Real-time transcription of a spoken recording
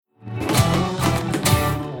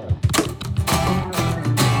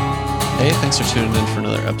Thanks for tuning in for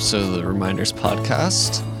another episode of the Reminders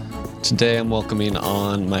Podcast. Today I'm welcoming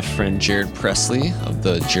on my friend Jared Presley of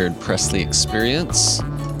the Jared Presley Experience.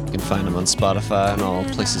 You can find him on Spotify and all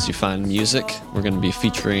places you find music. We're going to be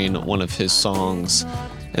featuring one of his songs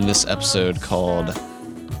in this episode called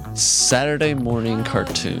Saturday Morning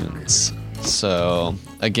Cartoons. So,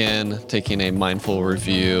 again, taking a mindful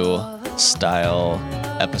review style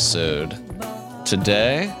episode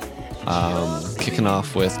today. Kicking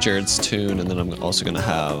off with Jared's tune, and then I'm also going to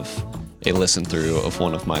have a listen through of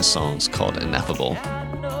one of my songs called Ineffable.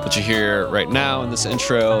 What you hear right now in this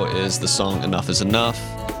intro is the song Enough is Enough.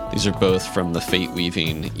 These are both from the Fate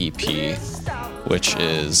Weaving EP, which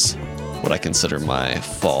is what I consider my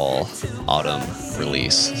fall-autumn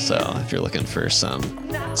release. So if you're looking for some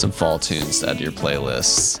fall tunes to add to your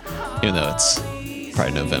playlists, even though it's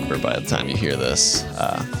probably November by the time you hear this,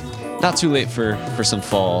 not too late for some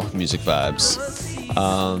fall music vibes.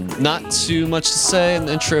 Not too much to say in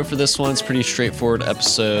the intro for this one. It's a pretty straightforward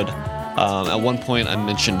episode. At one point I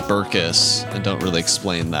mentioned Burkus and don't really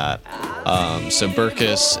explain that. So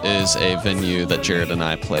Burkus is a venue that Jared and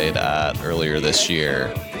I played at earlier this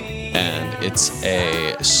year, and it's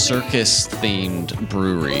a circus-themed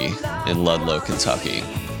brewery in Ludlow, Kentucky.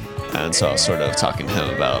 And so I was sort of talking to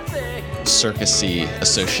him about circus-y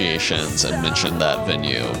associations and mentioned that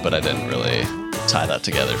venue, but I didn't really tie that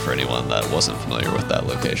together for anyone that wasn't familiar with that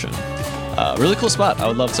location. Really cool spot. I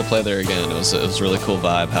would love to play there again. It was a really cool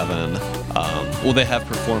vibe having, they have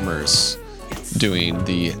performers doing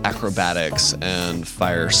the acrobatics and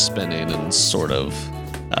fire spinning and sort of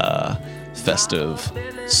festive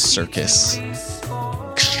circus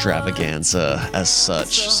extravaganza as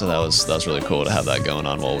such. So that was really cool to have that going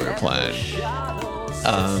on while we were playing.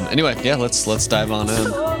 Anyway, yeah, let's dive on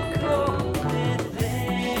in.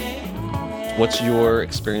 What's your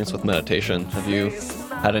experience with meditation? Have you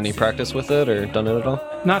had any practice with it or done it at all?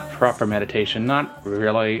 Not proper meditation, not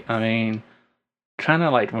really. I mean, kind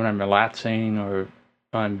of like when I'm relaxing or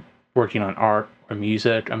I'm working on art or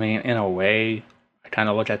music. I mean, in a way, I kind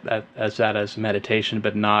of look at that as meditation,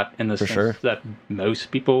 but not in the sense that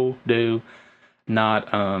most people do.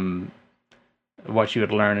 Not what you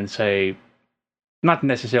would learn in, say, not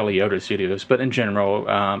necessarily yoga studios, but in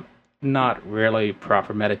general, not really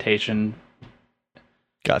proper meditation.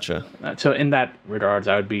 Gotcha. So in that regards,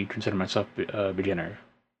 I would consider myself a beginner.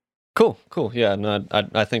 Cool. Yeah, no,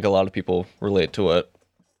 I think a lot of people relate to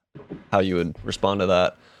how you would respond to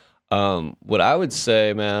that. What I would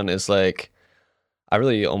say, man, is like, I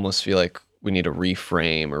really almost feel like we need to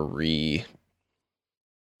reframe or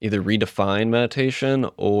either redefine meditation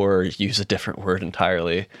or use a different word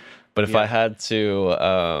entirely. But if I had to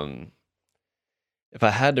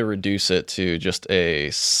reduce it to just a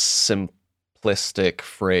simplistic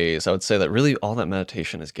phrase, I would say that really all that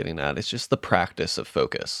meditation is getting at is just the practice of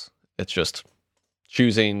focus. It's just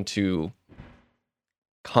choosing to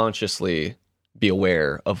consciously be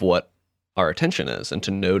aware of what our attention is and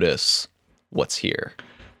to notice what's here.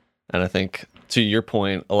 And I think, to your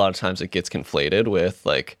point, a lot of times it gets conflated with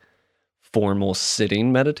like formal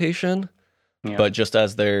sitting meditation. Yeah. But just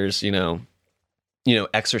as there's,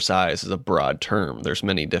 exercise is a broad term. There's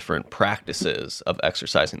many different practices of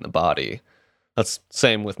exercising the body. That's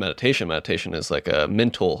same with meditation. Meditation is like a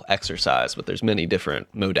mental exercise, but there's many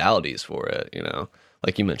different modalities for it,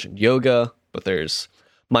 Like you mentioned yoga, but there's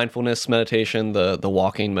mindfulness meditation, the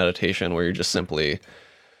walking meditation where you're just simply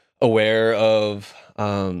aware of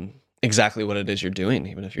exactly what it is you're doing,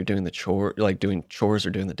 even if you're doing doing chores or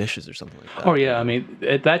doing the dishes or something like that. Oh yeah, I mean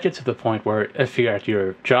that gets to the point where if you're at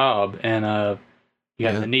your job and you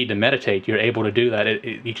have the need to meditate, you're able to do that.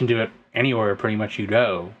 You can do it anywhere pretty much you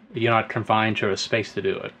go. You're not confined to a space to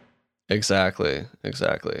do it. Exactly.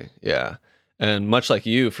 Yeah. And much like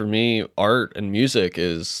you, for me, art and music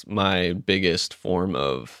is my biggest form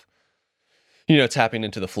of, tapping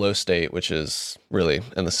into the flow state, which is really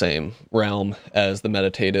in the same realm as the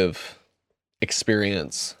meditative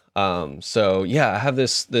experience. So yeah, I have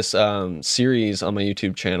this series on my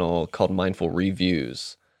YouTube channel called Mindful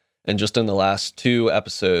Reviews. And just in the last 2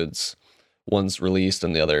 episodes, one's released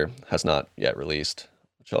and the other has not yet released,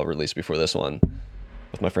 which I'll release before this one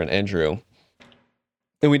with my friend Andrew.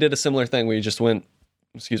 And we did a similar thing. We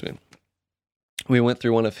went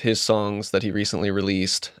through one of his songs that he recently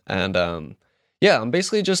released. And I'm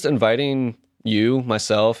basically just inviting you,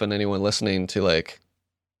 myself, and anyone listening to like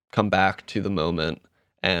come back to the moment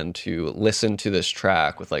and to listen to this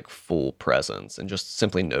track with like full presence and just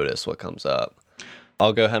simply notice what comes up.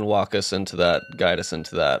 I'll go ahead and guide us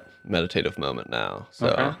into that meditative moment now.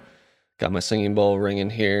 So got my singing bowl ringing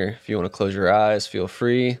here. If you want to close your eyes, feel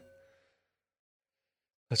free.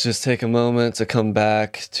 Let's just take a moment to come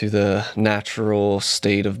back to the natural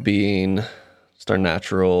state of being, just our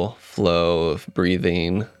natural flow of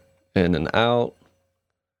breathing in and out,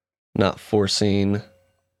 not forcing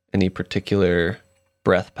any particular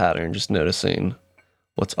breath pattern, just noticing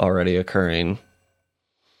what's already occurring.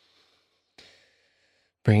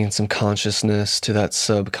 Bringing some consciousness to that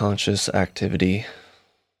subconscious activity.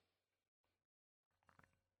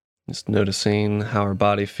 Just noticing how our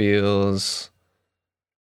body feels,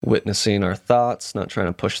 witnessing our thoughts, not trying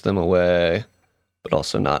to push them away, but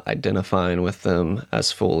also not identifying with them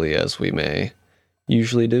as fully as we may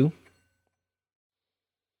usually do.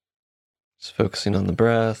 Just focusing on the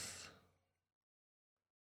breath,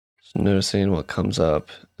 just noticing what comes up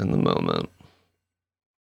in the moment.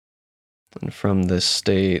 And from this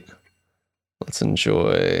state, let's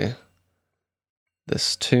enjoy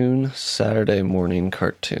this tune, Saturday Morning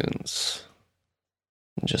Cartoons.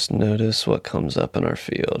 And just notice what comes up in our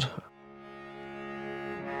field.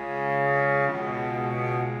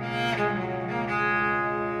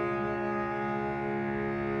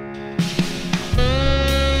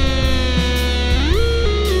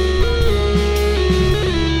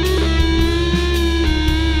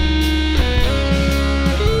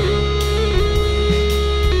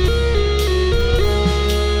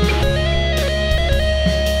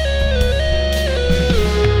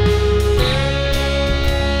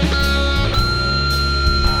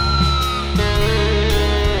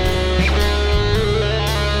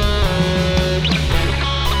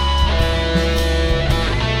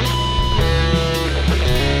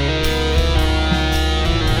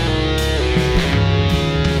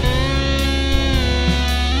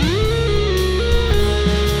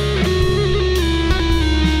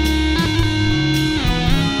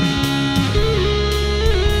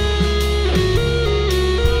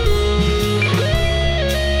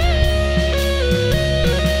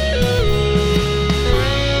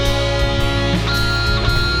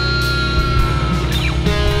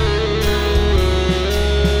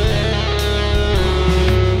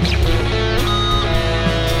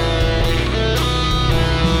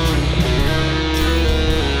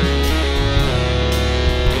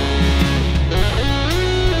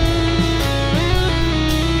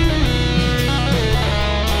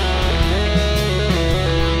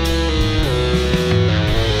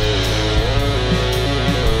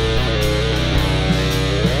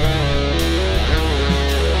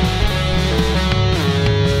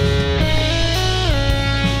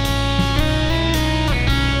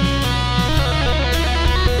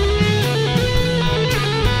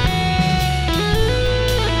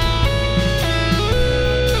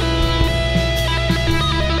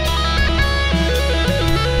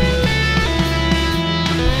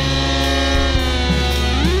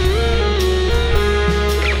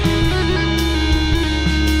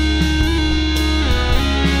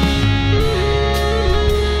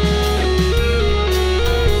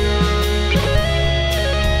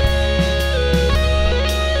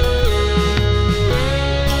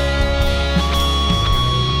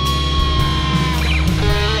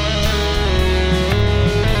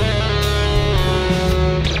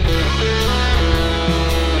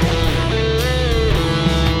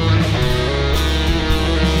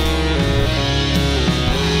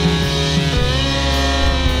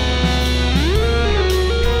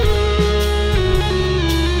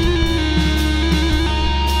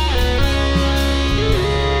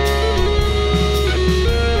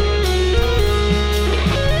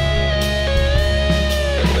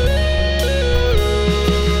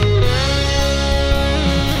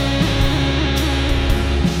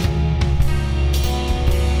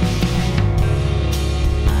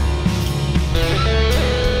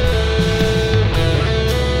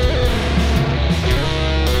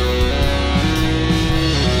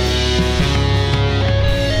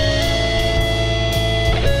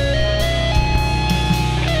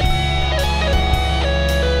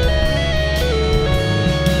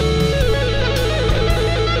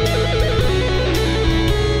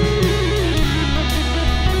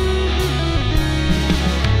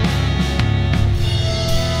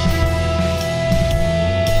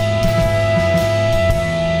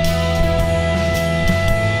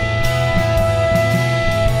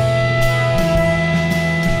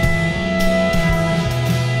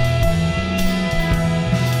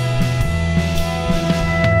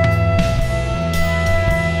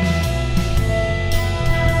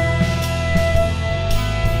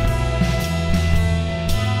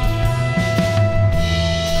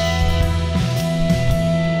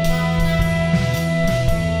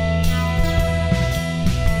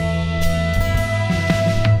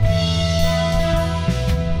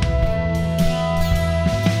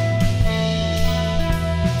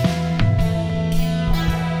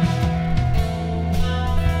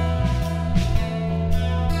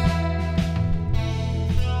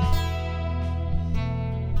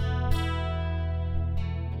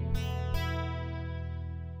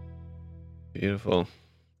 Beautiful.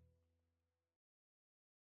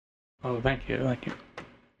 Oh, thank you. Thank you.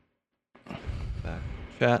 Back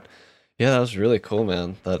chat. Yeah, that was really cool,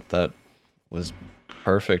 man. That was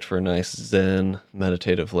perfect for a nice Zen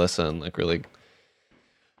meditative listen. Like, really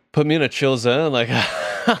put me in a chill zone. Like,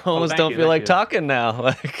 I almost don't feel like talking now.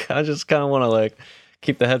 Like, I just kind of want to like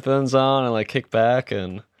keep the headphones on and like kick back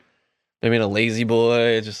and maybe in a lazy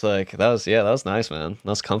boy. Just like that was nice, man. That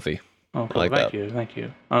was comfy. Oh, cool. Thank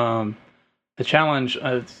you. The challenge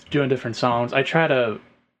of doing different songs. I try to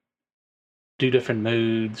do different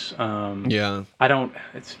moods. Yeah.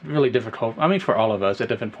 It's really difficult. I mean, for all of us at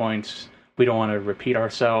different points, we don't want to repeat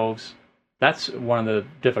ourselves. That's one of the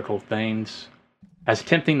difficult things. As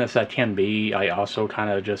tempting as that can be, I also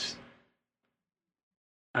kind of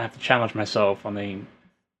I have to challenge myself. I mean,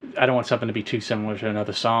 I don't want something to be too similar to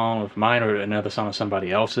another song of mine or another song of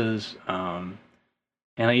somebody else's.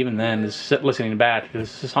 And even then, listening back,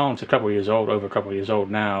 because this song's over a couple of years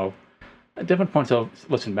old now. At different points, I'll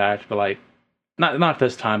listen back, but like, not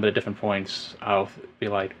this time, but at different points, I'll be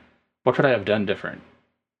like, what could I have done different?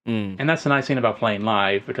 And that's the nice thing about playing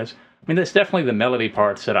live, because, I mean, there's definitely the melody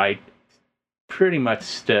parts that I pretty much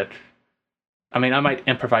stick. I mean, I might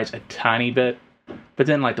improvise a tiny bit, but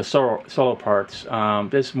then like the solo parts,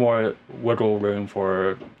 there's more wiggle room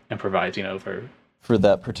for improvising over. For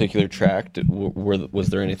that particular track, was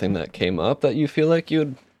there anything that came up that you feel like you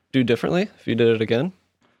would do differently if you did it again?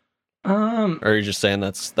 Or are you just saying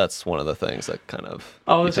that's one of the things that kind of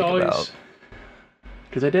there's always,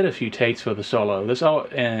 because I did a few takes for the solo. So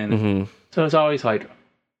it's always like,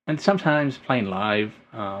 and sometimes playing live,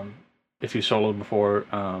 if you soloed before,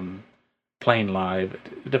 playing live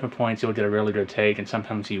at different points you'll get a really good take, and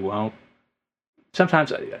sometimes you won't.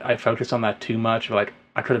 Sometimes I focus on that too much, like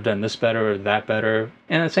I could have done this better or that better,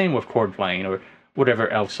 and the same with chord playing or whatever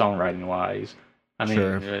else songwriting wise. I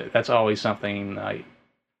mean, That's always something kind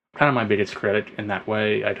of my biggest critic in that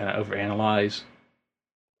way. I kind of overanalyze.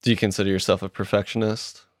 Do you consider yourself a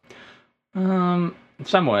perfectionist? In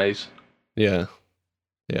some ways. Yeah,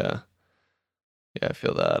 I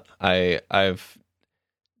feel that. I've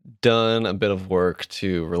done a bit of work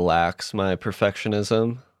to relax my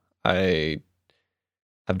perfectionism. I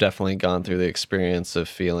have definitely gone through the experience of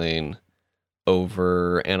feeling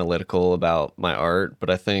over analytical about my art, but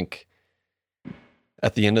I think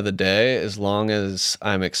at the end of the day, as long as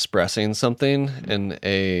I'm expressing something in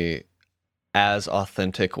a as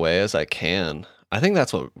authentic way as I can, I think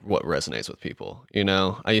that's what resonates with people. You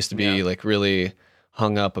know, I used to be like really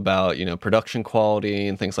hung up about, production quality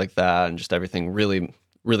and things like that, and just everything really,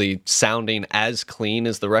 really sounding as clean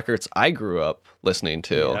as the records I grew up listening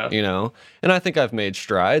to, and I think I've made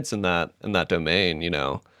strides in that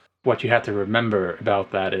domain, What you have to remember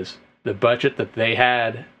about that is the budget that they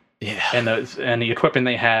had and the equipment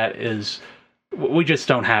they had we just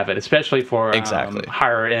don't have it, especially for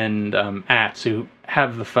higher end acts who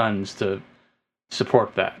have the funds to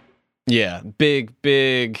support that. Yeah, big,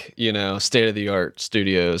 state of the art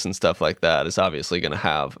studios and stuff like that is obviously going to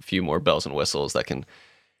have a few more bells and whistles that can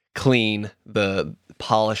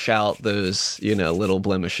polish out those, little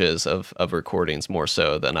blemishes of recordings more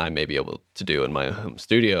so than I may be able to do in my home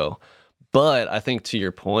studio. But I think to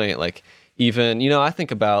your point, like, even, I think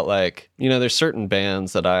about like, there's certain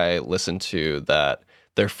bands that I listen to that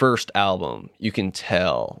their first album, you can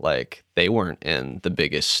tell like they weren't in the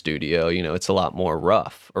biggest studio. It's a lot more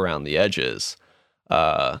rough around the edges.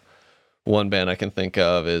 One band I can think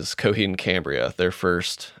of is Coheed and Cambria. Their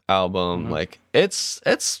first album, like it's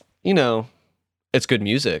good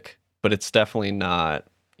music, but it's definitely not,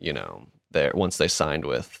 there once they signed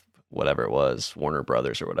with whatever it was, Warner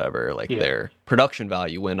Brothers or whatever, their production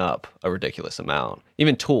value went up a ridiculous amount.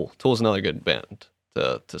 Even Tool's another good band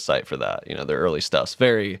to cite for that. Their early stuff's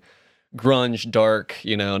very grunge, dark,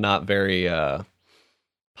 not very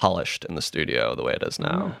polished in the studio the way it is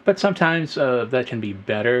now. But sometimes that can be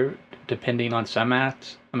better depending on some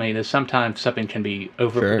acts. I mean, sometimes something can be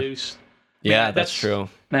overproduced. Sure. Yeah, that's true.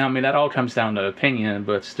 Now, I mean, that all comes down to opinion,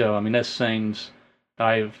 but still, I mean, there's things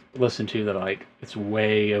I've listened to that like it's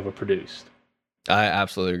way overproduced. I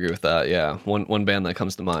absolutely agree with that. Yeah, one band that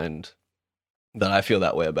comes to mind that I feel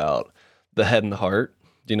that way about, The Head and the Heart.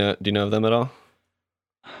 Do you know of them at all?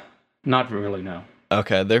 Not really, no.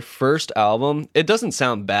 Okay, their first album, it doesn't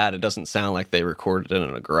sound bad. It doesn't sound like they recorded it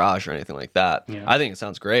in a garage or anything like that. Yeah. I think it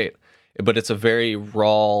sounds great, but it's a very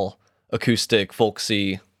raw, acoustic,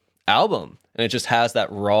 folksy album, and it just has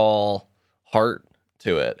that raw heart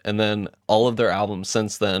to it. And then all of their albums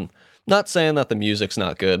since then, not saying that the music's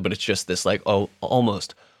not good, but it's just this like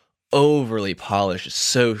almost overly polished,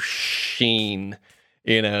 so sheen,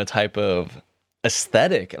 type of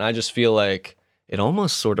aesthetic, and I just feel like it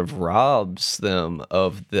almost sort of robs them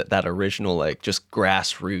of that original, like, just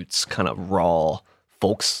grassroots kind of raw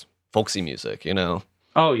folksy music, you know?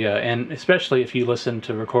 Oh yeah, and especially if you listen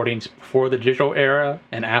to recordings before the digital era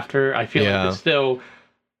and after, I feel like Yeah. it's still.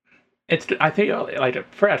 It's. I think like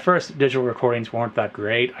at first digital recordings weren't that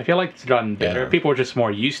great. I feel like it's gotten better. Yeah. People are just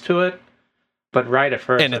more used to it. But right at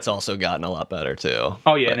first, And it's also gotten a lot better too.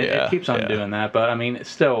 oh yeah, But and it keeps on doing that. But I mean, it's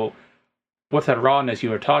still with that rawness you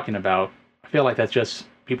were talking about. I feel like that's just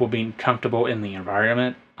people being comfortable in the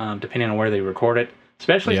environment, depending on where they record it.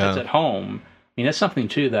 Especially if it's Yeah. at home. I mean, that's something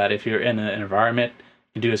too that if you're in an environment,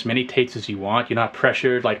 you do as many takes as you want. You're not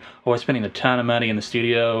pressured like, oh, I'm spending a ton of money in the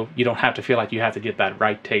studio. You don't have to feel like you have to get that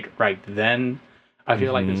right take right then. I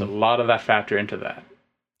feel like there's a lot of that factor into that.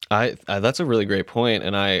 I that's a really great point,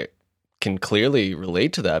 and I can clearly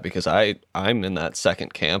relate to that because I'm in that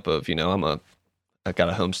second camp of, you know, I've got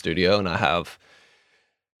a home studio and I have,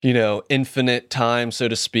 you know, infinite time, so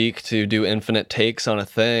to speak, to do infinite takes on a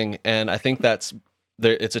thing. And I think that's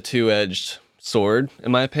there. It's a two-edged sword,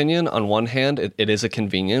 in my opinion. On one hand, it is a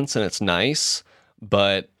convenience and it's nice,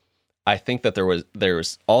 but I think that there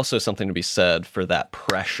was also something to be said for that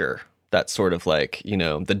pressure, that sort of like, you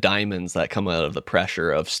know, the diamonds that come out of the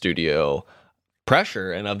pressure of studio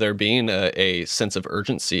pressure and of there being a sense of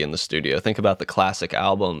urgency in the studio. Think about the classic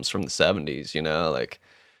albums from the 70s, you know, like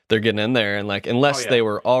they're getting in there and like, unless they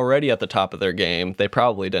were already at the top of their game, they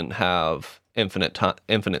probably didn't have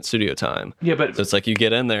infinite studio time. Yeah, but So it's like you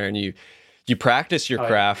get in there and you practice your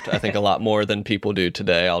craft, I think, a lot more than people do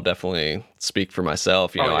today. I'll definitely speak for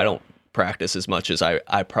myself. You know, I don't practice as much as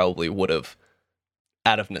I probably would have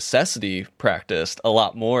out of necessity practiced a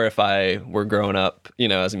lot more if I were growing up, you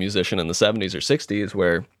know, as a musician in the 70s or 60s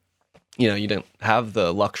where, you know, you didn't have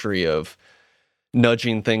the luxury of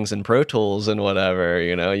nudging things in Pro Tools and whatever,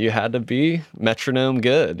 you know, you had to be metronome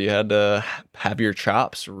good. You had to have your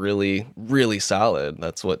chops really, really solid.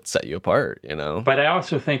 That's what set you apart, you know? But I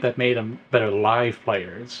also think that made them better live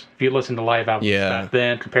players. If you listen to live albums back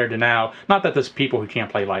then compared to now, not that there's people who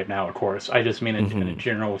can't play live now, of course. I just mean in a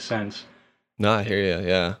general sense. No, I hear you,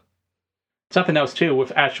 yeah. Something else, too,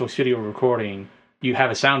 with actual studio recording, you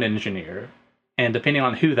have a sound engineer. And depending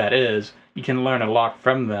on who that is, you can learn a lot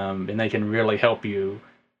from them, and they can really help you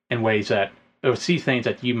in ways that, or see things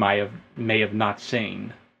that you may have not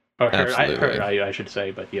seen. Or heard, I should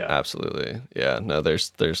say, but yeah. Absolutely. Yeah, no,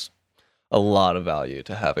 there's a lot of value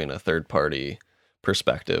to having a third-party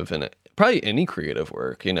perspective in it. Probably any creative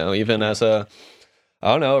work, you know, even as a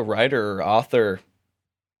writer or author.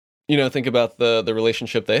 You know, think about the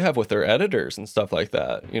relationship they have with their editors and stuff like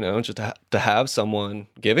that, you know, just to have someone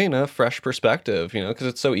giving a fresh perspective, you know, because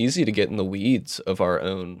it's so easy to get in the weeds of our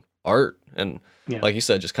own art and, like you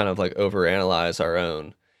said, just kind of like overanalyze our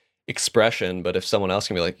own expression. But if someone else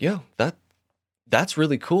can be like, yo, that's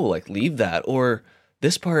really cool, like leave that, or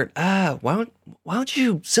this part, why don't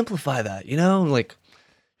you simplify that, you know, like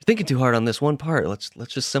you're thinking too hard on this one part, let's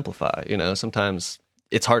just simplify, you know. Sometimes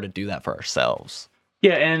it's hard to do that for ourselves.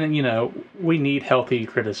 Yeah, and you know, we need healthy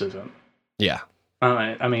criticism. Yeah.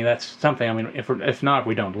 I mean, that's something. I mean, if not,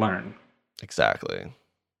 we don't learn. Exactly.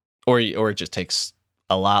 Or it just takes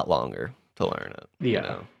a lot longer to learn it. Yeah. You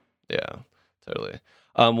know? Yeah. Totally.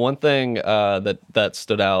 One thing that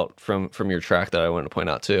stood out from your track that I wanted to point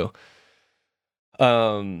out too.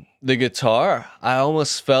 The guitar, I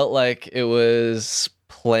almost felt like it was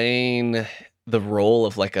playing the role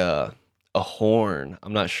of like a horn.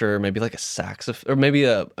 I'm not sure, maybe like a saxophone, or maybe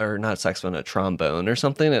or not a saxophone, a trombone or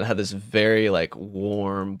something. It had this very like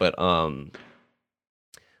warm but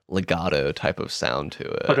legato type of sound to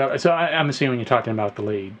it. So I'm assuming you're talking about the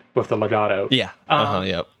lead with the legato. Yeah.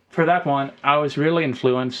 Yep. For that one, I was really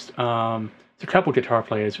influenced. There's a couple guitar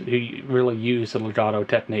players who really use the legato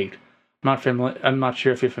technique. I'm not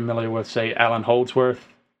sure if you're familiar with, say, Alan Holdsworth.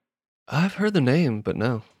 I've heard the name, but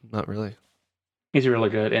no, not really. He's really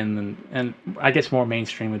good, and I guess more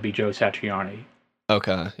mainstream would be Joe Satriani.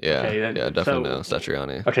 Okay, yeah, yeah, definitely know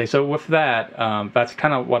Satriani. Okay, so with that, that's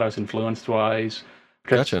kind of what I was influenced-wise.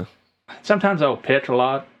 Gotcha. Sometimes I'll pitch a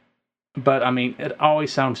lot, but I mean, it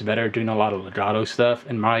always sounds better doing a lot of legato stuff,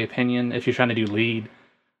 in my opinion, if you're trying to do lead.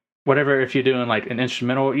 Whatever, if you're doing like an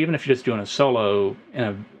instrumental, even if you're just doing a solo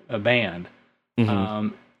in a band. I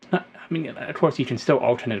mean, of course, you can still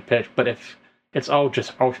alternate pitch, but if it's all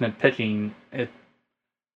just alternate pitching,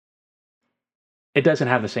 it doesn't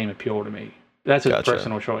have the same appeal to me. That's a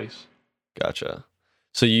personal choice. Gotcha.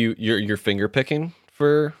 So you're finger picking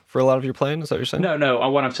for a lot of your playing? Is that what you're saying? No.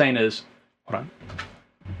 What I'm saying is, hold on.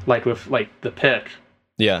 Like with like the pick.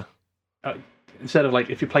 Yeah. Instead of like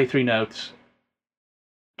if you play 3 notes,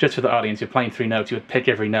 just for the audience, you're playing 3 notes. You would pick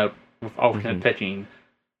every note with alternate picking.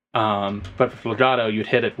 But with legato, you'd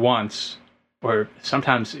hit it once, or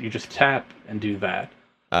sometimes you just tap and do that.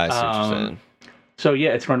 I see what you're saying. So yeah,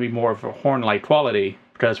 it's going to be more of a horn-like quality,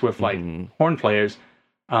 because with like horn players,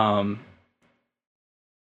 you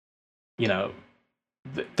know,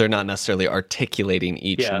 they're not necessarily articulating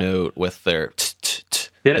each note with their.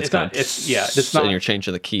 It's not. And you're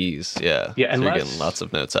changing the keys. Yeah. Yeah, so you're getting lots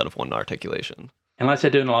of notes out of one articulation. Unless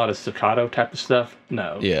they're doing a lot of staccato type of stuff,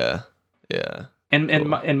 no. Yeah. Yeah. And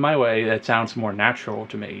in my way, that sounds more natural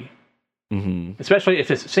to me. Mm-hmm. Especially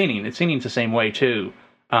if it's singing. It's singing's the same way too.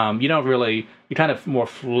 You don't really. You kind of more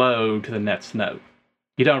flow to the next note.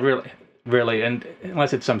 You don't really, and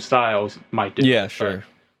unless it's some styles might do. Yeah, sure.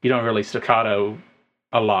 You don't really staccato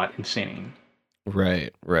a lot in singing.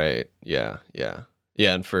 Right. Yeah.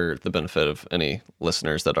 And for the benefit of any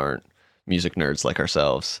listeners that aren't music nerds like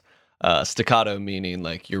ourselves, staccato meaning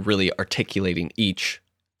like you're really articulating each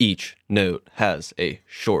note has a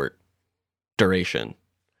short duration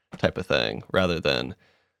type of thing, rather than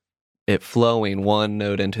it flowing one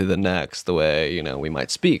note into the next the way, we might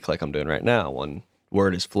speak like I'm doing right now. One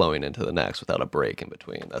word is flowing into the next without a break in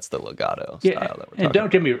between. That's the legato style that we're talking and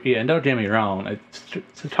don't get me wrong.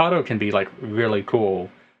 Staccato can be like really cool.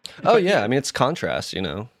 Oh yeah, I mean it's contrast,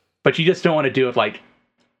 But you just don't want to do it like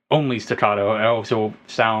only staccato. It also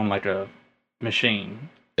sound like a machine.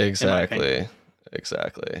 Exactly.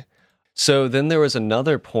 So then there was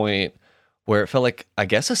another point where it felt like, I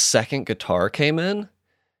guess, a second guitar came in,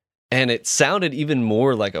 and it sounded even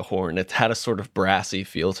more like a horn. It had a sort of brassy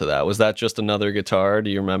feel to that. Was that just another guitar? Do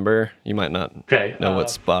you remember? You might not know what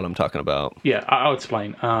spot I'm talking about. Yeah, I'll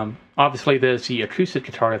explain. Obviously, there's the acoustic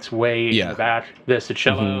guitar that's way in the back. There's the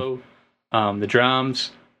cello, the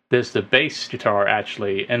drums. There's the bass guitar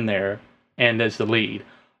actually in there, and there's the lead.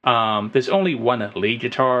 There's only one lead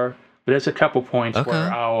guitar, but there's a couple points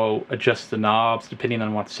where I'll adjust the knobs depending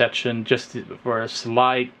on what section, just for a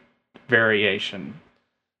slight variation.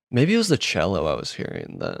 Maybe it was the cello I was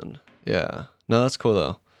hearing then. Yeah. No, that's cool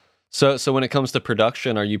though. So when it comes to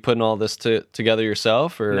production, are you putting all this together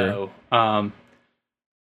yourself, or no?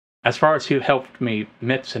 As far as who helped me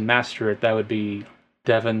mix and master it, that would be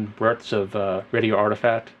Devin Wirtz of Radio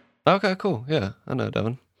Artifact. Okay, cool. Yeah, I know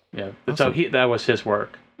Devin. Yeah, awesome. So that was his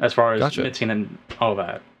work as far as mixing and all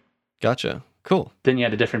that. Gotcha. Cool. Then you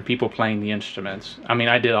had the different people playing the instruments. I mean,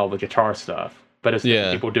 I did all the guitar stuff, but it's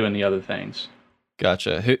the people doing the other things.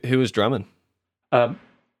 Gotcha. Who was drumming?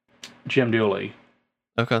 Jim Dooley.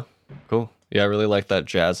 Okay, cool. Yeah, I really like that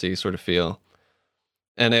jazzy sort of feel.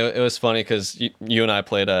 And it was funny because you and I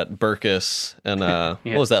played at Burkus and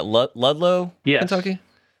what was that, Ludlow, Kentucky?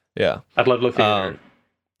 Yeah. At Ludlow Theater.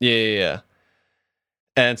 Yeah.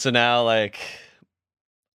 And so now, like,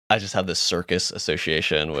 I just have this circus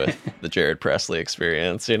association with the Jared Presley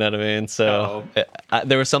experience, you know what I mean? So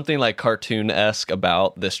there was something like cartoon-esque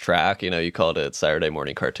about this track, you called it Saturday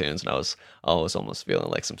Morning Cartoons, and I was almost feeling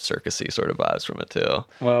like some circusy sort of vibes from it too.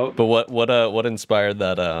 Well, but what inspired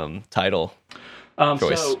that title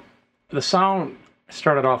choice? So the song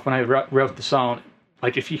started off when I wrote the song,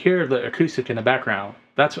 like if you hear the acoustic in the background,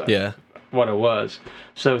 that's what it was.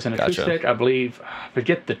 So it's an acoustic, I believe, I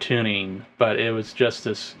forget the tuning, but it was just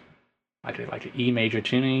this like an E major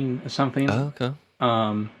tuning or something. Oh,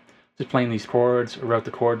 okay. Just playing these chords. I wrote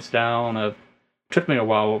the chords down. It took me a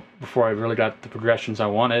while before I really got the progressions I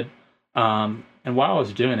wanted. And while I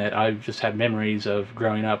was doing it, I just had memories of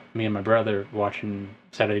growing up, me and my brother watching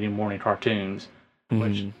Saturday morning cartoons,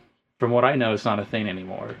 which, from what I know, is not a thing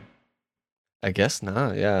anymore. I guess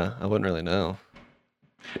not. Yeah, I wouldn't really know.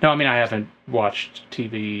 No, I mean I haven't watched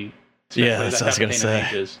TV. Yeah, that's what I was gonna say.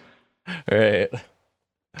 Ages. Right.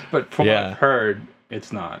 But from what I've heard,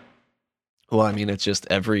 it's not. Well, I mean, it's just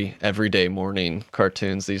everyday morning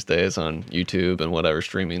cartoons these days on YouTube and whatever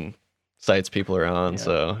streaming sites people are on. Yeah.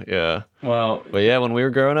 So yeah. Well, but yeah, when we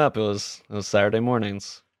were growing up, it was Saturday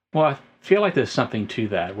mornings. Well, I feel like there's something to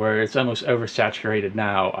that where it's almost oversaturated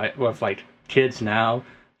now. With like kids now,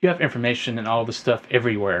 you have information and all this stuff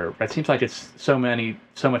everywhere. It seems like it's so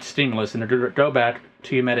much stimulus. And to go back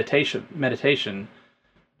to your meditation.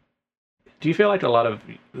 Do you feel like a lot of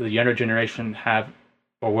the younger generation have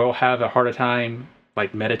or will have a harder time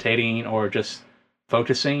like meditating or just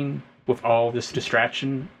focusing with all this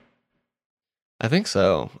distraction? I think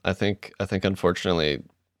so. I think unfortunately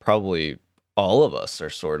probably all of us are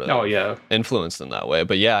sort of influenced in that way.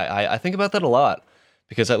 But yeah, I think about that a lot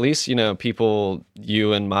because at least, people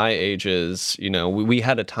you and my ages, we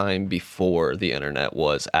had a time before the internet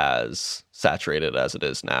was as saturated as it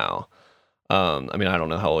is now. I mean, I don't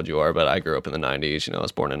know how old you are, but I grew up in the 90s, I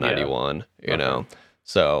was born in 91,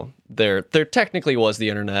 So there technically was the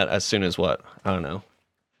internet as soon as what? I don't know.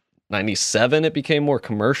 97 it became more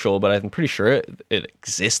commercial, but I'm pretty sure it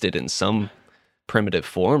existed in some primitive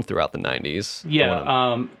form throughout the 90s.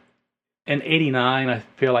 Yeah, in 89 I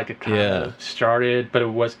feel like it kind of started, but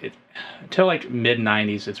it until like mid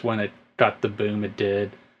 90s it's when it got the boom it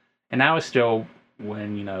did. And now it's still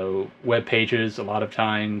when, you know, web pages a lot of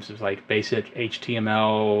times is like basic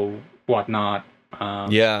HTML, whatnot.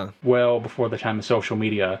 Well before the time of social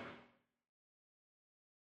media,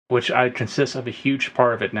 which I consists of a huge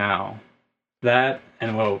part of it now. That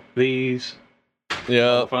and these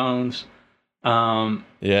phones.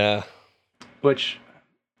 Which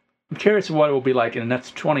I'm curious what it will be like in the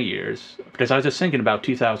next 20 years, because I was just thinking about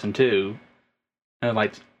 2002, and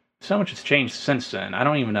like so much has changed since then. I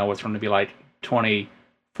don't even know what's going to be like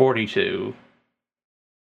 2042.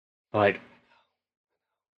 Like,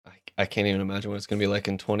 I can't even imagine what it's going to be like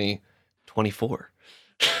in 2024.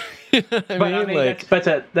 I mean like,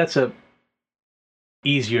 that's a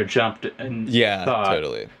easier jump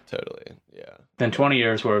totally, yeah. Than 20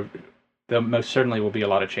 years where there most certainly will be a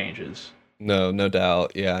lot of changes. No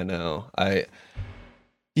doubt. Yeah, I know. I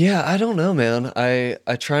don't know, man. I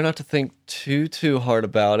try not to think too hard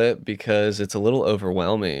about it because it's a little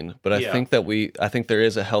overwhelming. But I think there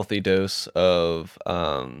is a healthy dose of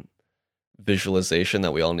visualization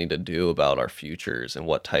that we all need to do about our futures and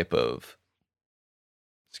what type of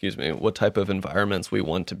environments we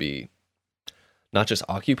want to be not just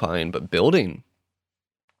occupying but building.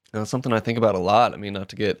 And that's something I think about a lot. I mean, not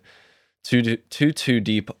to get too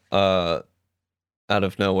deep out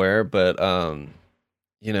of nowhere, but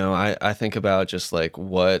you know, I think about just like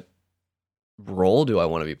what role do I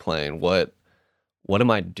want to be playing? What am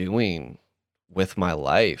I doing with my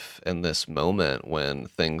life in this moment when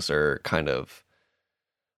things are kind of,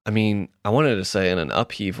 I mean, I wanted to say in an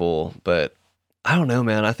upheaval, but I don't know,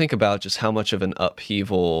 man. I think about just how much of an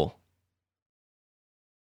upheaval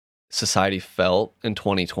society felt in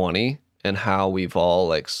 2020 and how we've all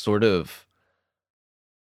like sort of,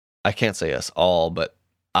 I can't say us all, but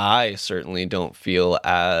I certainly don't feel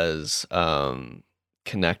as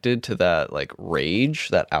connected to that like rage,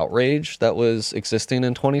 that outrage that was existing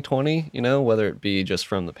in 2020, you know, whether it be just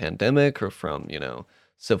from the pandemic or from, you know,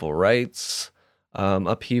 civil rights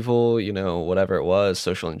upheaval, you know, whatever it was,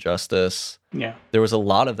 social injustice. Yeah. There was a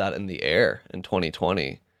lot of that in the air in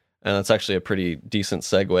 2020. And that's actually a pretty decent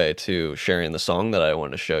segue to sharing the song that I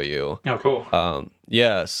want to show you. Oh, cool.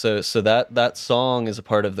 So that song is a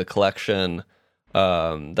part of the collection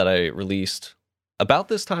that I released about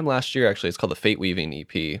this time last year. Actually, it's called the Fate Weaving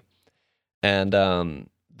EP, and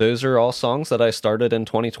those are all songs that I started in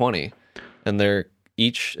 2020, and they're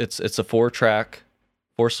each it's a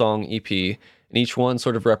 4-song EP, and each one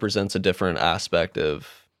sort of represents a different aspect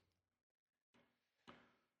of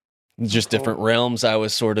just different realms I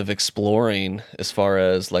was sort of exploring as far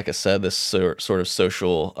as, like I said, this sort of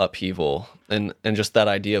social upheaval and just that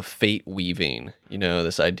idea of fate weaving, you know,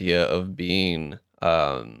 this idea of being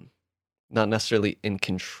not necessarily in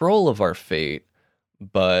control of our fate,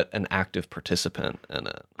 but an active participant in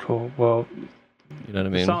it. Cool. Well, you know what I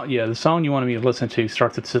mean? The song you wanted me to listen to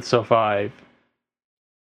starts at 6:05.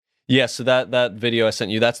 Yeah, so that video I sent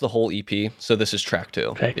you, that's the whole EP. So this is track 2.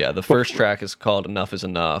 Okay. Yeah, the first track is called Enough is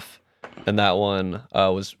Enough. And that one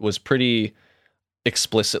was pretty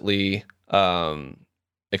explicitly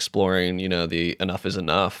exploring, you know, the enough is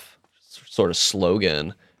enough sort of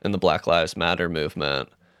slogan in the Black Lives Matter movement.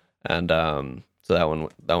 And so that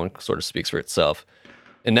one sort of speaks for itself.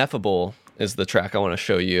 Ineffable is the track I want to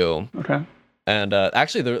show you. Okay. And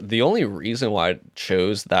actually, the only reason why I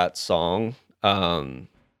chose that song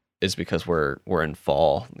is because we're in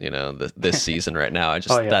fall, you know, this season right now. I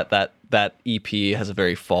just that EP has a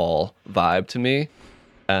very fall vibe to me.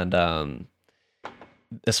 And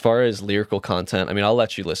as far as lyrical content, I mean, I'll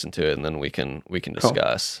let you listen to it and then we can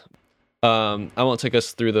discuss. Cool. I won't take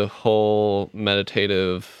us through the whole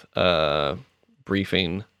meditative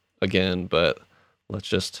briefing again, but let's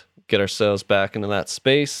just get ourselves back into that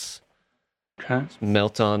space. Okay. Let's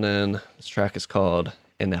melt on in. This track is called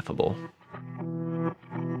Ineffable.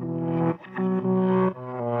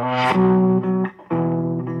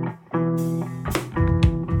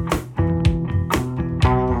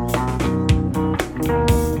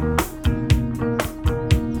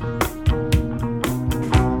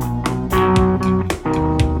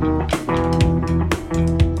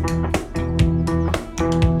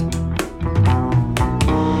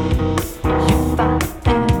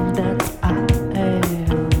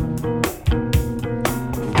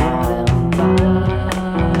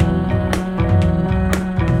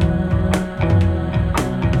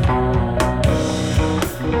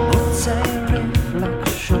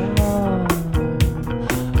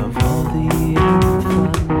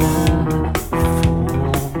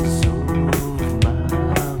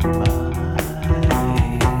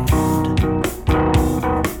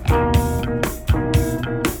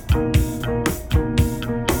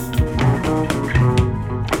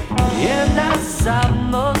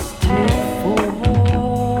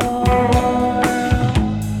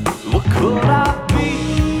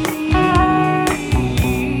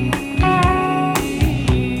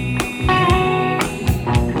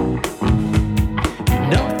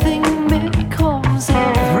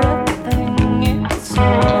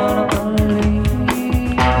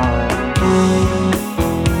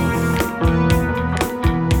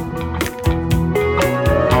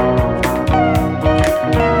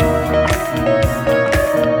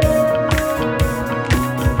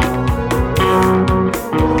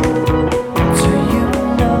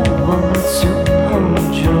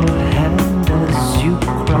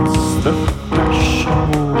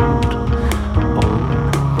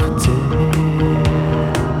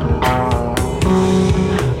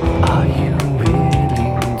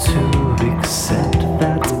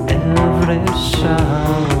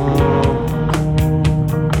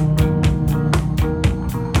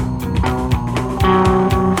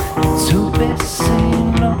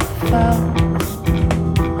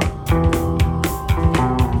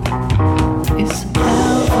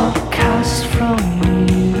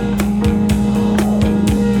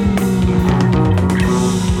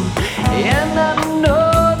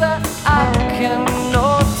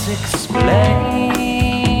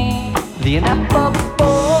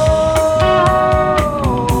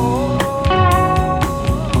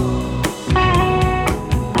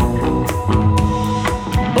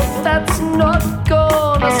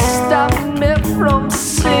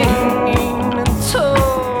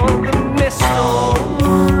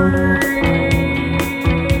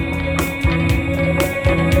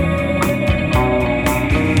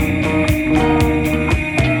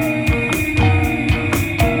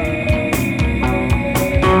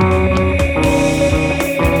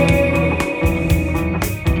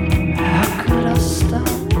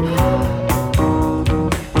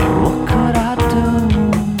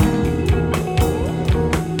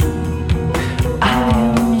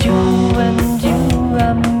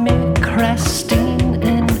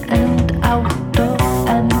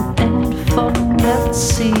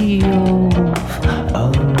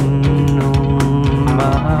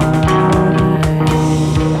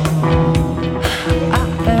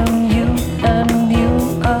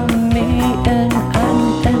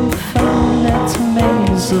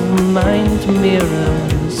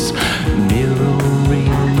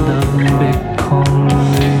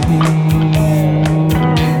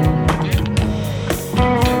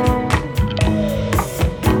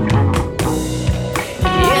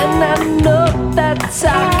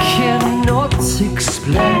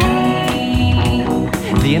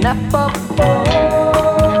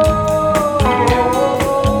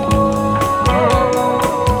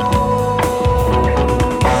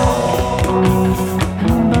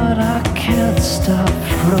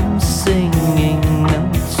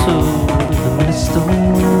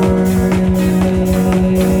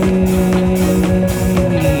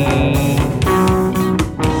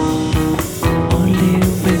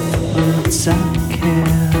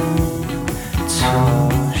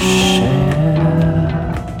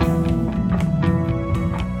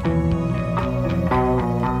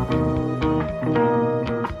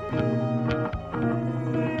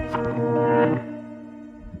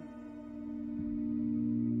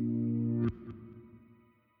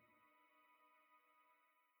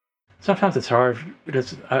 Sometimes it's hard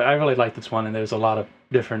because I really like this one, and there's a lot of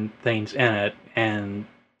different things in it, and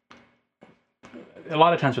a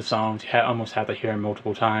lot of times with songs, you almost have to hear them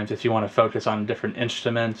multiple times if you want to focus on different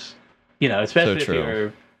instruments, especially if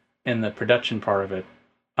you're in the production part of it.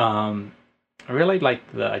 I really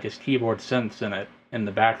like the, I guess, keyboard synths in it, in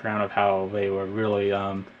the background of how they were really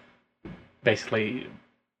basically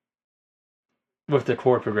with the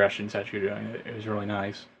chord progressions that you're doing. It was really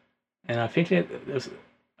nice, and I think there's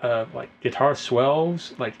like guitar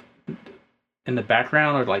swells like in the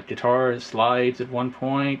background, or like guitar slides at one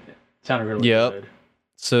point. It sounded really good.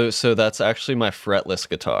 So that's actually my fretless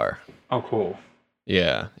guitar. Oh, cool.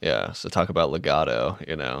 Yeah. So talk about legato,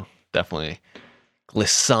 definitely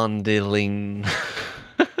glissandling.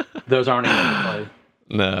 Those aren't even to play.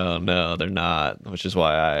 No, they're not, which is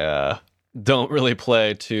why I don't really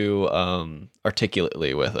play too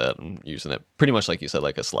articulately with it. I'm using it pretty much like you said,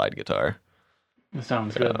 like a slide guitar. It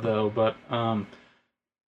sounds good though, but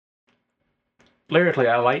lyrically,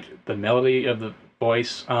 I liked the melody of the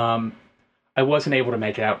voice. I wasn't able to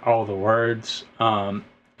make out all the words.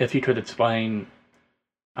 If you could explain,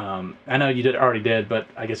 I know you already did, but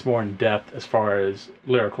I guess more in depth as far as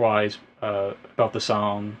lyric-wise about the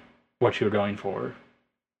song, what you were going for.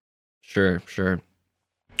 Sure.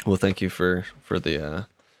 Well, thank you for the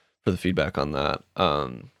feedback on that.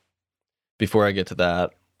 Before I get to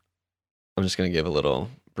that, I'm just going to give a little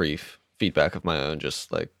brief feedback of my own,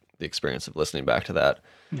 just like the experience of listening back to that.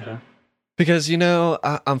 Yeah. Because, you know,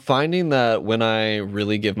 I'm finding that when I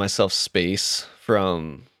really give myself space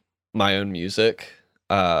from my own music,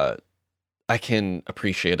 I can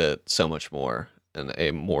appreciate it so much more in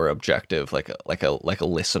a more objective, like a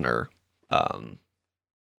listener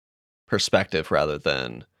perspective, rather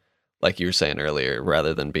than, like you were saying earlier,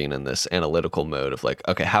 rather than being in this analytical mode of like,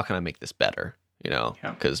 okay, how can I make this better? You know,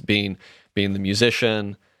 because being the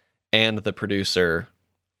musician and the producer,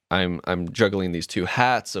 I'm juggling these two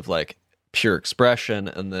hats of like pure expression,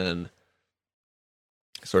 and then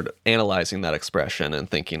sort of analyzing that expression and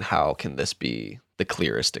thinking, how can this be the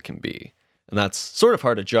clearest it can be? And that's sort of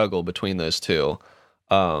hard to juggle between those two.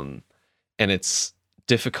 And it's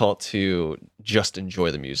difficult to just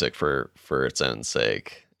enjoy the music for its own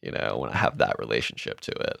sake, you know, when I have that relationship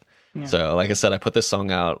to it. Yeah. So, like I said, I put this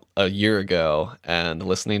song out a year ago, and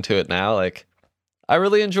listening to it now, like, I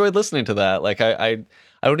really enjoyed listening to that. Like, I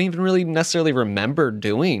don't even really necessarily remember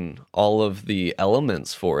doing all of the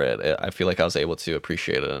elements for it. I feel like I was able to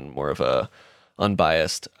appreciate it in more of a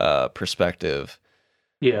unbiased perspective.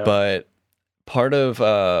 Yeah. But part of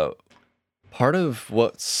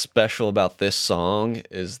what's special about this song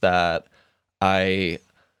is that I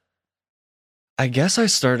guess I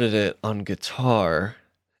started it on guitar,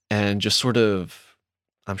 and just sort of,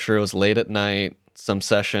 I'm sure it was late at night, some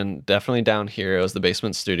session, definitely down here. It was the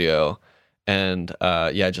basement studio. And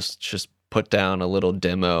just put down a little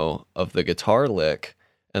demo of the guitar lick,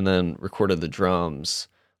 and then recorded the drums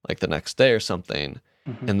like the next day or something,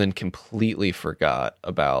 and then completely forgot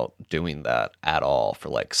about doing that at all for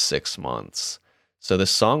like 6 months. So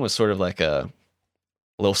this song was sort of like a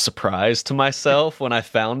little surprise to myself when I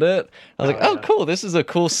found it. I was like, oh, cool, this is a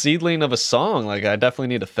cool seedling of a song. Like, I definitely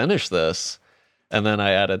need to finish this. And then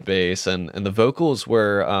I added bass, and the vocals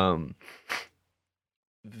were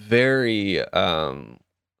very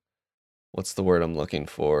what's the word I'm looking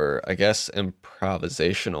for? I guess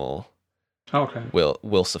improvisational. Okay.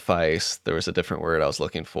 Will suffice. There was a different word I was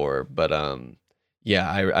looking for, but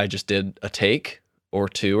I just did a take or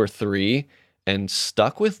two or three and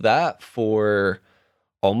stuck with that for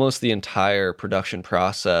almost the entire production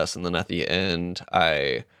process. And then at the end,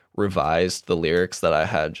 I revised the lyrics that I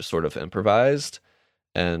had just sort of improvised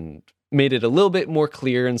and made it a little bit more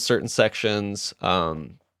clear in certain sections,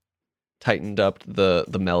 tightened up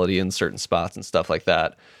the melody in certain spots and stuff like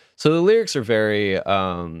that. So the lyrics are very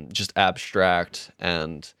just abstract,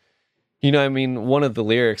 and, you know, I mean, one of the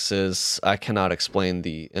lyrics is, I cannot explain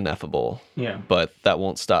the ineffable, but that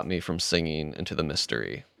won't stop me from singing into the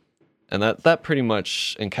mystery. And that pretty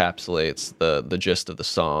much encapsulates the gist of the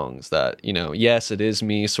songs, that, you know, yes, it is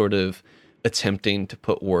me sort of attempting to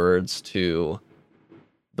put words to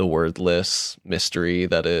the wordless mystery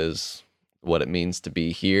that is what it means to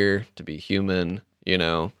be here, to be human, you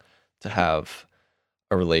know, to have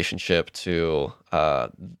a relationship to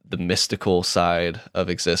the mystical side of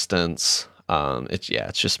existence.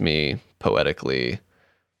 It's just me poetically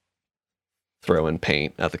throwing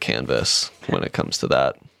paint at the canvas when it comes to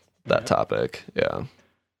that topic. Yeah.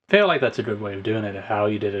 I feel like that's a good way of doing it, how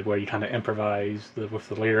you did it, where you kind of improvised with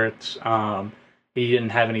the lyrics. You didn't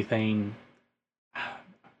have anything,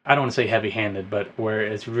 I don't want to say heavy-handed, but where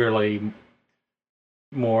it's really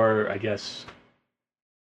more, I guess,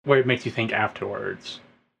 where it makes you think afterwards.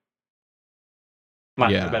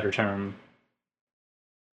 Lack of a better term.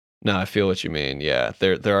 No, I feel what you mean. Yeah,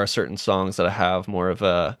 there are certain songs that have more of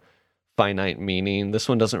a finite meaning. This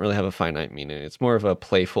one doesn't really have a finite meaning. It's more of a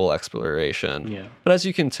playful exploration. Yeah. But as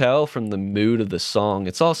you can tell from the mood of the song,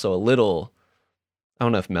 it's also a little, I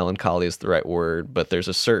don't know if melancholy is the right word, but there's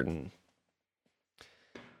a certain,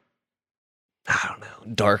 I don't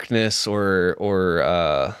know, darkness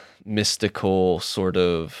or mystical sort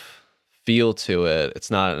of feel to it.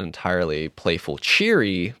 It's not an entirely playful,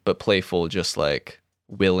 cheery, but playful, just like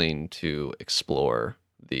willing to explore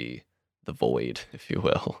the void, if you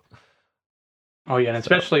will. Oh yeah, and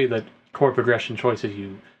especially the chord progression choices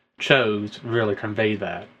you chose really convey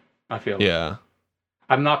that, I feel like. Yeah.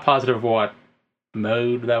 I'm not positive what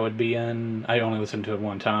mode that would be in. I only listened to it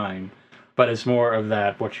one time. But it's more of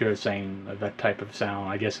that, what you're saying, of that type of sound.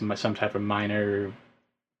 I guess some type of minor,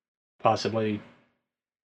 possibly.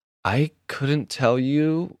 I couldn't tell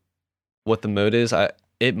you what the mode is.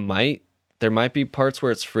 There might be parts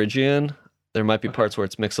where it's Phrygian. There might be parts where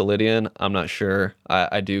it's Mixolydian. I'm not sure.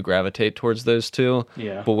 I do gravitate towards those two.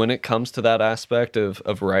 Yeah. But when it comes to that aspect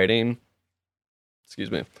of writing,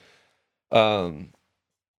 excuse me, I'm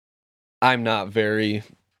not very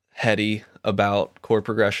heady about chord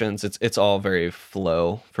progressions. It's all very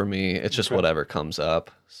flow for me. It's just whatever comes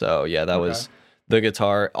up. So yeah, that the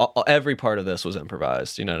guitar, every part of this was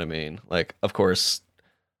improvised. You know what I mean? Like, of course,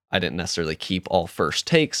 I didn't necessarily keep all first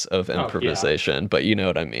takes of improvisation, but you know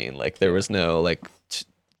what I mean? Like, there was no, like,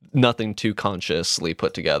 nothing too consciously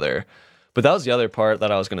put together. But that was the other part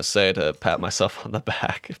that I was going to say to pat myself on the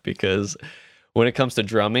back, because when it comes to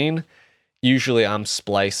drumming, usually I'm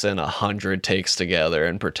splicing 100 takes together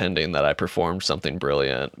and pretending that I performed something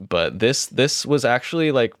brilliant. But this was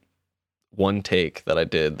actually like one take that I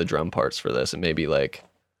did the drum parts for this, and maybe like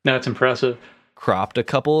That's impressive. cropped a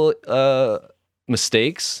couple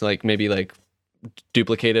mistakes, like maybe like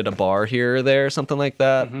duplicated a bar here or there, something like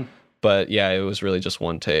that. Mm-hmm. But yeah, it was really just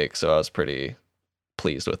one take, so I was pretty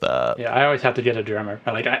pleased with that. Yeah, I always have to get a drummer.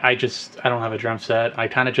 I don't have a drum set. I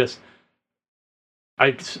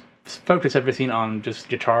focus everything on just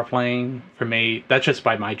guitar playing. For me, that's just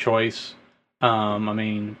by my choice. I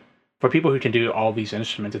mean, for people who can do all these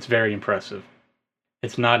instruments, it's very impressive.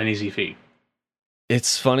 It's not an easy feat.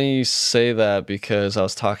 It's funny you say that, because I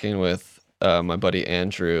was talking with my buddy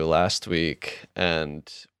Andrew last week,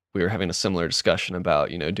 and we were having a similar discussion about,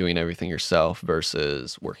 doing everything yourself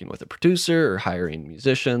versus working with a producer or hiring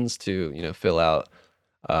musicians to, fill out,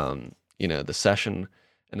 the session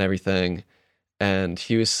and everything. And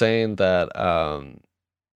he was saying that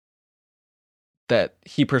that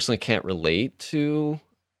he personally can't relate to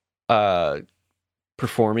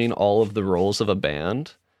performing all of the roles of a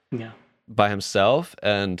band by himself.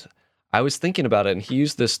 And I was thinking about it, and he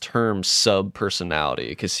used this term sub-personality,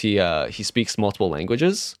 because he speaks multiple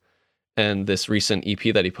languages, and this recent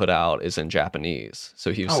EP that he put out is in Japanese.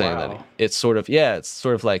 So he was saying that it's sort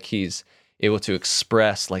of like he's able to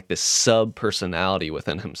express like this sub-personality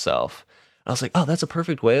within himself. And I was like, oh, that's a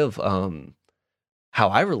perfect way of how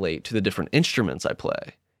I relate to the different instruments I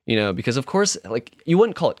play. Because of course, like, you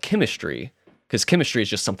wouldn't call it chemistry, because chemistry is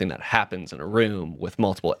just something that happens in a room with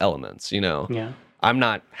multiple elements, Yeah. I'm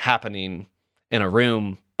not happening in a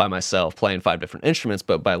room by myself playing 5 different instruments,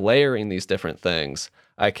 but by layering these different things,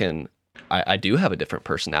 I do have a different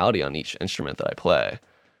personality on each instrument that I play,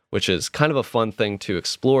 which is kind of a fun thing to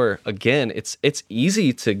explore. Again, it's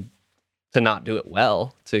easy to not do it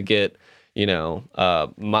well, to get,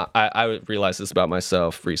 I realized this about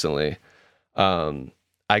myself recently.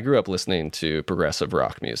 I grew up listening to progressive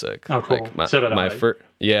rock music. Oh, cool. Like So did I.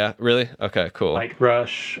 Yeah, really? Okay, cool. Like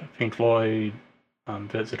Rush, Pink Floyd,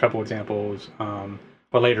 there's a couple examples.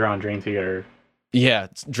 But later on, Dream Theater. Yeah,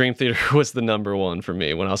 Dream Theater was the number one for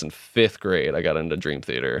me. When I was in 5th grade, I got into Dream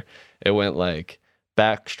Theater. It went like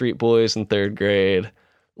Backstreet Boys in 3rd grade,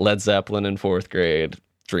 Led Zeppelin in 4th grade,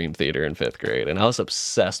 Dream Theater in 5th grade. And I was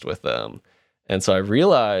obsessed with them. And so I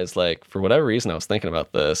realized, like, for whatever reason I was thinking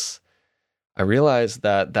about this, I realized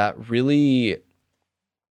that really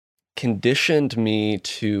conditioned me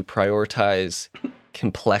to prioritize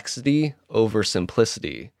complexity over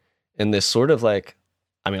simplicity in this sort of like,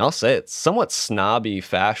 I'll say it, somewhat snobby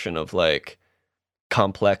fashion of like,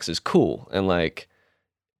 complex is cool, and like,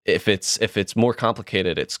 if it's more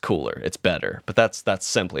complicated, it's cooler, it's better. But that's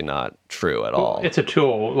simply not true at all. It's a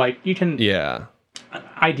tool. Like, you can. Yeah.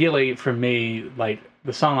 Ideally, for me, like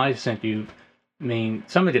the song I sent you,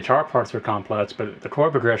 some of the guitar parts are complex, but the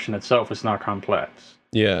chord progression itself is not complex.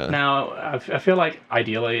 Yeah. Now, I feel like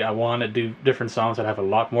ideally I want to do different songs that have a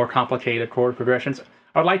lot more complicated chord progressions.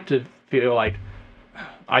 I'd like to feel like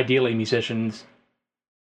ideally musicians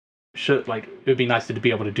should, like, it would be nice to be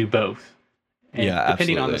able to do both. And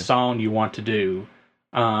depending on the song you want to do,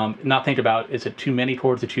 not think about, is it too many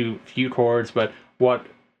chords or too few chords, but what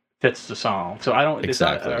fits the song. So I don't, It's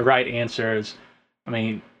not a right answer.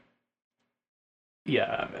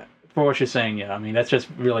 Yeah, for what you're saying, that's just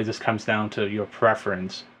really just comes down to your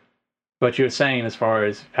preference. But you're saying, as far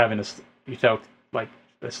as having you felt like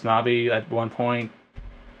a snobby at one point,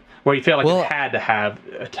 where you feel like you had to have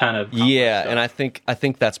a ton of stuff. And I think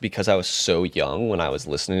that's because I was so young when I was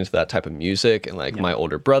listening to that type of music, and like my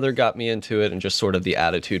older brother got me into it, and just sort of the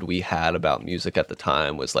attitude we had about music at the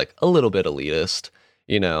time was like a little bit elitist,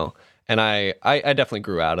 and I definitely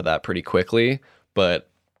grew out of that pretty quickly, but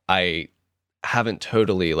I haven't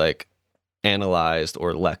totally like analyzed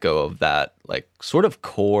or let go of that like sort of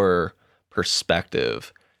core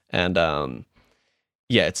perspective. And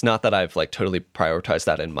it's not that I've like totally prioritized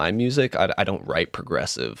that in my music. I don't write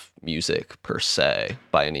progressive music per se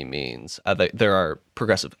by any means. There are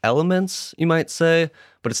progressive elements, you might say,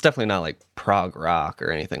 but it's definitely not like prog rock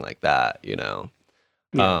or anything like that,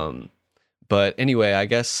 But anyway, I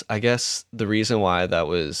guess the reason why that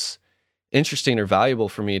was interesting or valuable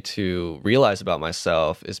for me to realize about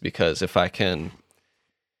myself is because if I can,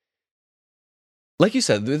 like you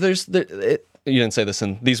said, you didn't say this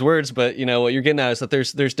in these words, but what you're getting at is that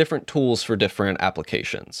there's different tools for different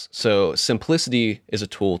applications. So simplicity is a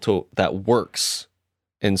tool that works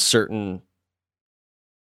in certain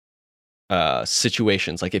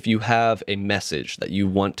situations. Like if you have a message that you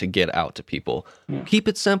want to get out to people, keep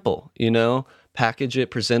it simple, package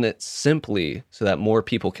it, present it simply so that more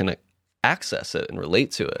people can access it and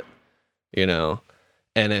relate to it,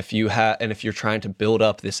 and if you're trying to build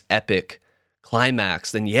up this epic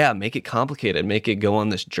climax, then make it complicated, make it go on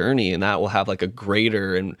this journey, and that will have like a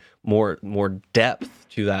greater and more depth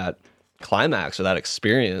to that climax or that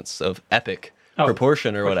experience of epic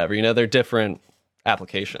proportion or whatever. They're different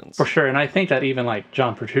applications. For sure, and I think that even like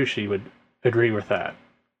John Petrucci would agree with that.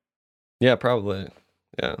 Yeah, probably.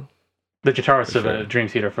 Yeah. The guitarist of Dream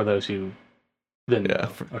Theater, for those who didn't know.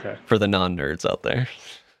 For the non-nerds out there.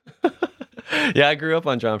 Yeah, I grew up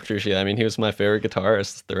on John Petrucci. I mean, he was my favorite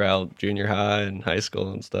guitarist throughout junior high and high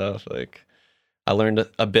school and stuff. Like, I learned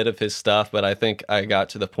a bit of his stuff, but I think I got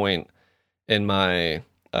to the point in my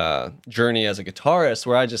journey as a guitarist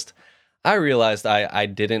where I realized I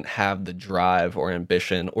didn't have the drive or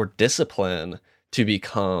ambition or discipline to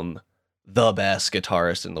become the best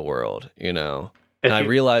guitarist in the world, And I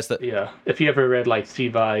realized that... Yeah. If you ever read, like,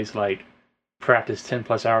 Steve Vai's, like, practice 10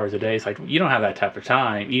 plus hours a day, it's like, you don't have that type of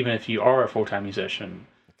time, even if you are a full-time musician.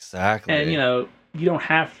 Exactly. And, you don't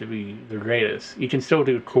have to be the greatest. You can still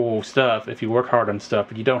do cool stuff if you work hard on stuff,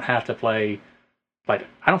 but you don't have to play... Like,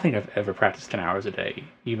 I don't think I've ever practiced 10 hours a day,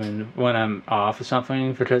 even when I'm off of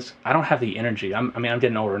something, because I don't have the energy. I'm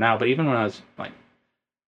getting older now, but even when I was, like,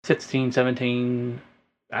 16, 17,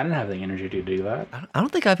 I didn't have the energy to do that. I don't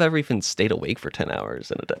think I've ever even stayed awake for 10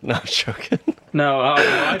 hours in a day. No, I'm joking. No,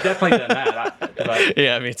 I've definitely done that.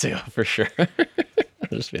 Yeah, me too, for sure. I'm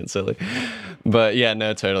just being silly. But yeah,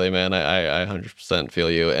 no, totally, man. I 100% feel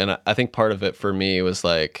you. And I think part of it for me was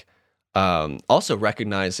like, also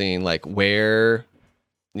recognizing like where,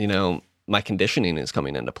 my conditioning is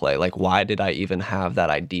coming into play. Like, why did I even have that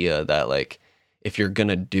idea that like, if you're going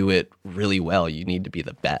to do it really well, you need to be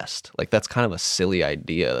the best? Like, that's kind of a silly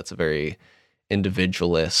idea. That's a very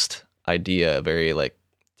individualist idea, very like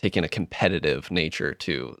taking a competitive nature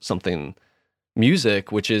to something,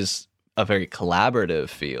 music, which is a very collaborative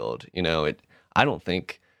field. I don't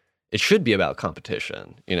think it should be about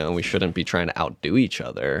competition. We shouldn't be trying to outdo each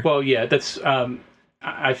other. Well, yeah, that's,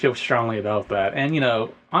 I feel strongly about that. And,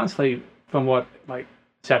 honestly, from what, like,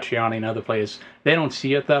 Satriani and other players, they don't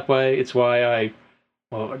see it that way. It's why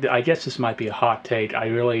I guess this might be a hot take. I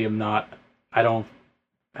really am not, I don't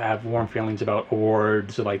have warm feelings about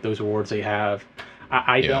awards, or like those awards they have.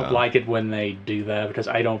 I don't like it when they do that, because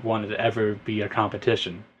I don't want it to ever be a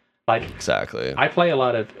competition. Like, exactly. I play a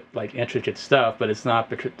lot of like intricate stuff, but it's not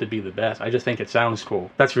to be the best. I just think it sounds cool.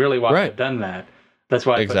 That's really why I've done that. That's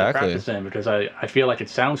why I put the practice in, because I feel like it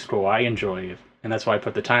sounds cool. I enjoy it, and that's why I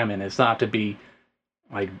put the time in. It's not to be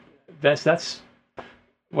like best. That's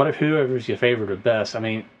what if whoever's your favorite or best. I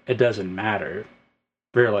mean, it doesn't matter,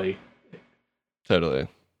 really. Totally.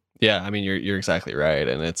 Yeah, I mean, you're exactly right,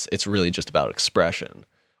 and it's really just about expression.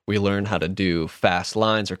 We learn how to do fast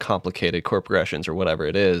lines or complicated chord progressions or whatever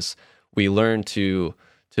it is. We learn to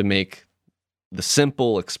make the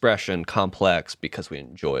simple expression complex because we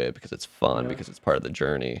enjoy it, because it's fun, because it's part of the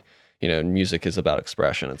journey. Music is about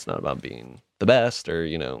expression. It's not about being the best or,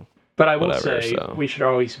 But I will say we should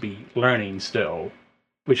always be learning still.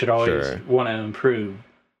 We should always want to improve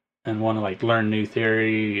and want to like learn new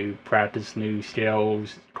theory, practice new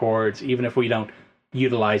scales, chords, even if we don't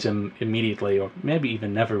utilize them immediately, or maybe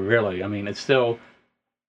even never really. I mean, it's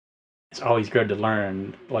always good to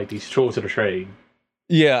learn like these tools of the trade.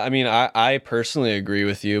 Yeah, I mean, I personally agree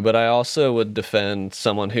with you, but I also would defend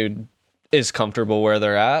someone who is comfortable where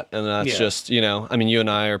they're at, and that's just, I mean, you and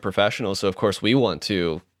I are professionals, so of course we want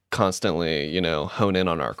to constantly, hone in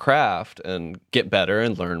on our craft and get better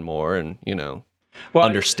and learn more and,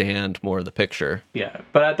 understand more of the picture. Yeah,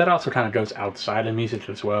 but that also kind of goes outside of music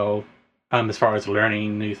as well, as far as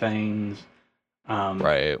learning new things.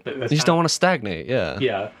 Right. You just don't want to stagnate, yeah.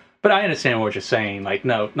 Yeah, but I understand what you're saying. Like,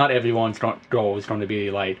 no, not everyone's goal is going to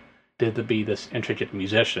be like, to be this intricate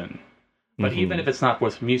musician. But even if it's not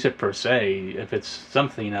with music per se, if it's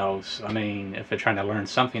something else, I mean, if they're trying to learn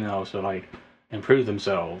something else or like improve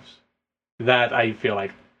themselves, that I feel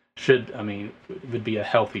like would be a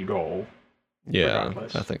healthy goal. Yeah,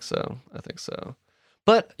 regardless. I think so.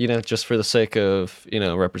 But, just for the sake of,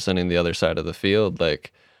 representing the other side of the field,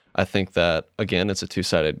 like, I think that, again, it's a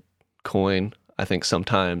two-sided coin. I think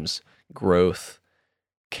sometimes growth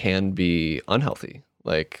can be unhealthy.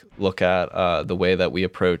 Like, look at the way that we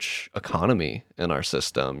approach economy in our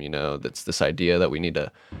system. That's this idea that we need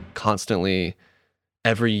to constantly,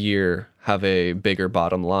 every year, have a bigger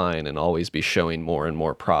bottom line and always be showing more and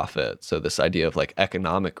more profit. So this idea of like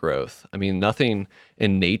economic growth, I mean, nothing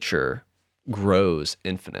in nature grows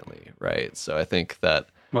infinitely, right? So I think that,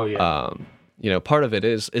 part of it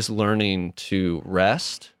is learning to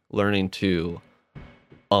rest, learning to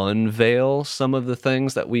unveil some of the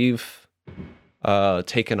things that we've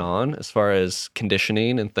taken on as far as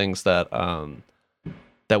conditioning and things that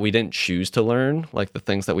we didn't choose to learn, like the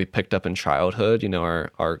things that we picked up in childhood,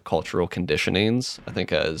 our cultural conditionings. I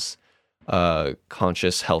think as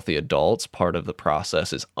conscious, healthy adults, part of the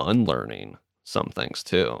process is unlearning some things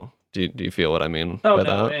too. Do you feel what I mean by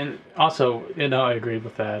that? And also, I agree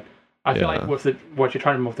with that. I feel like with what you're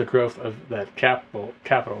talking about with the growth of that capital,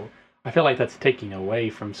 I feel like that's taking away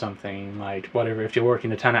from something, like whatever, if you're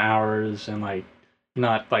working a ton of hours and like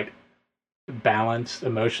not like balanced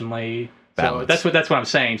emotionally. So that's what I'm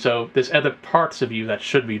saying. So there's other parts of you that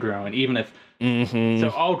should be growing, even if so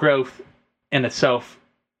all growth in itself,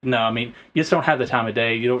 no, I mean, you just don't have the time of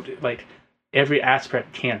day. You don't, like, every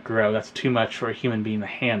aspect can't grow. That's too much for a human being to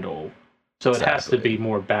handle. So it has to be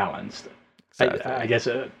more balanced. Exactly. I guess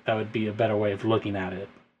that would be a better way of looking at it.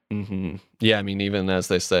 Mm-hmm. Yeah, I mean, even as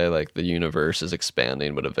they say, like, the universe is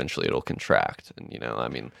expanding, but eventually it'll contract. And, I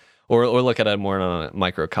mean, or look at it more on a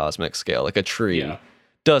microcosmic scale. Like a tree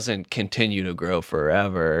doesn't continue to grow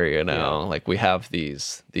forever, like we have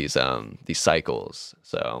these cycles.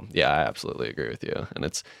 So yeah, I absolutely agree with you. And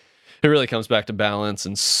it really comes back to balance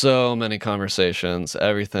in so many conversations.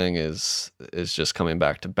 Everything is just coming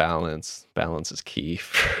back to balance. Balance is key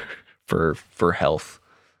for health,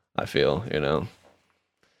 I feel,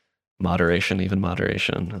 moderation,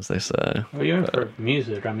 as they say. Well, even for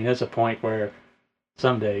music, I mean, there's a point where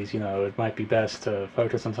some days, it might be best to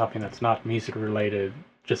focus on something that's not music related,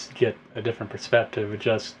 just to get a different perspective,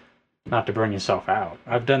 just not to burn yourself out.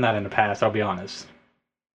 I've done that in the past, I'll be honest.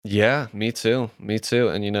 Yeah, me too.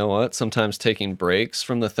 And you know what? Sometimes taking breaks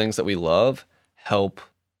from the things that we love help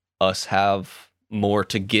us have more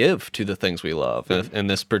to give to the things we love. Mm-hmm. In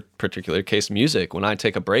this particular case, music. When I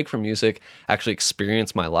take a break from music, actually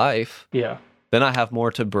experience my life, then I have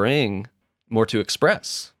more to bring, more to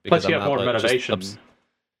express. Plus you have more motivation.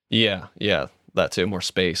 Yeah, that too. More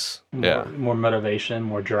space. More motivation,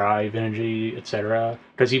 more drive, energy, etc.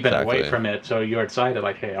 Because you've been away from it, so you're excited,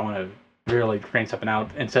 like, hey, I want to really crank something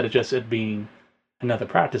out, instead of just it being another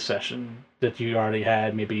practice session that you already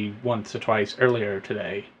had maybe once or twice earlier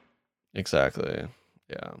today. Exactly.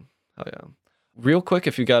 Yeah. Oh yeah. Real quick,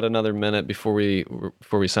 if you got another minute before we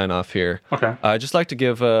sign off here, okay. I'd just like to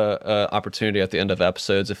give a opportunity at the end of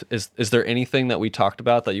episodes. Is there anything that we talked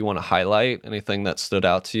about that you want to highlight? Anything that stood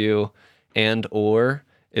out to you, or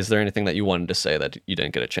is there anything that you wanted to say that you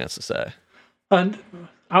didn't get a chance to say? And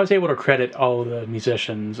I was able to credit all the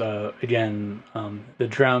musicians. Again, the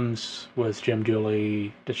drums was Jim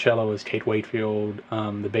Dooley, the cello was Kate Wakefield,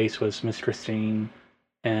 the bass was Miss Christine,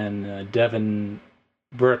 and Devin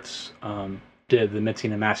Burtz did the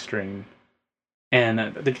mixing and mastering, and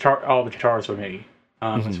all the guitars were me.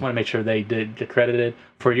 I just want to make sure they did get credited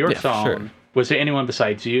for your song. Sure. Was there anyone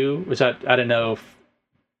besides you? Was that, I don't know if...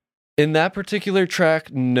 In that particular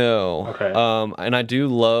track, no. Okay. And I do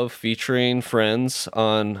love featuring friends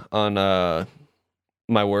on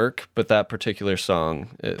my work, but that particular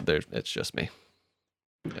song, it's just me.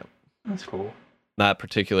 Yep. That's cool. That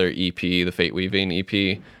particular EP, the Fate Weaving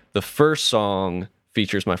EP, the first song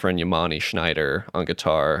features my friend Yamani Schneider on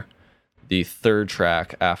guitar. The third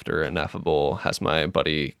track, After Ineffable, has my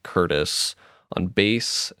buddy Curtis on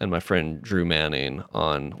bass and my friend Drew Manning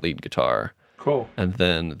on lead guitar. Cool. And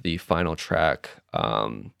then the final track,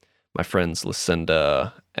 my friends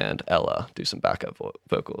Lucinda and Ella do some backup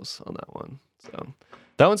vocals on that one. So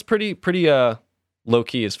that one's pretty low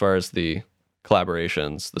key as far as the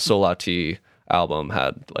collaborations. The Solati album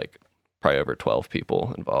had like probably over 12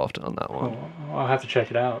 people involved on that one. Oh, I'll have to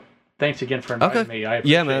check it out. Thanks again for inviting me. I appreciate it.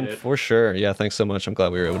 Yeah, man, for sure. Yeah, thanks so much. I'm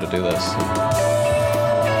glad we were able to do this.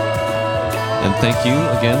 And thank you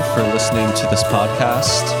again for listening to this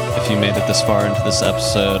podcast. If you made it this far into this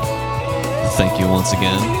episode, thank you once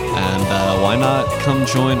again. And why not come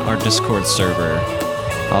join our Discord server?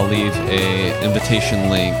 I'll leave a invitation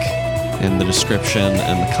link in the description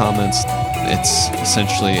and the comments. It's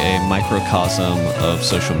essentially a microcosm of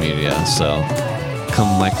social media. So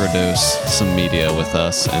come microdose some media with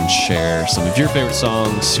us and share some of your favorite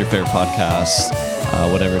songs, your favorite podcasts,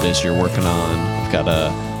 whatever it is you're working on. We've got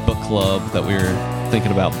a book club that we're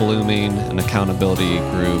thinking about blooming, an accountability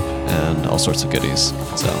group, and all sorts of goodies.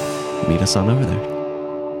 So meet us on over there.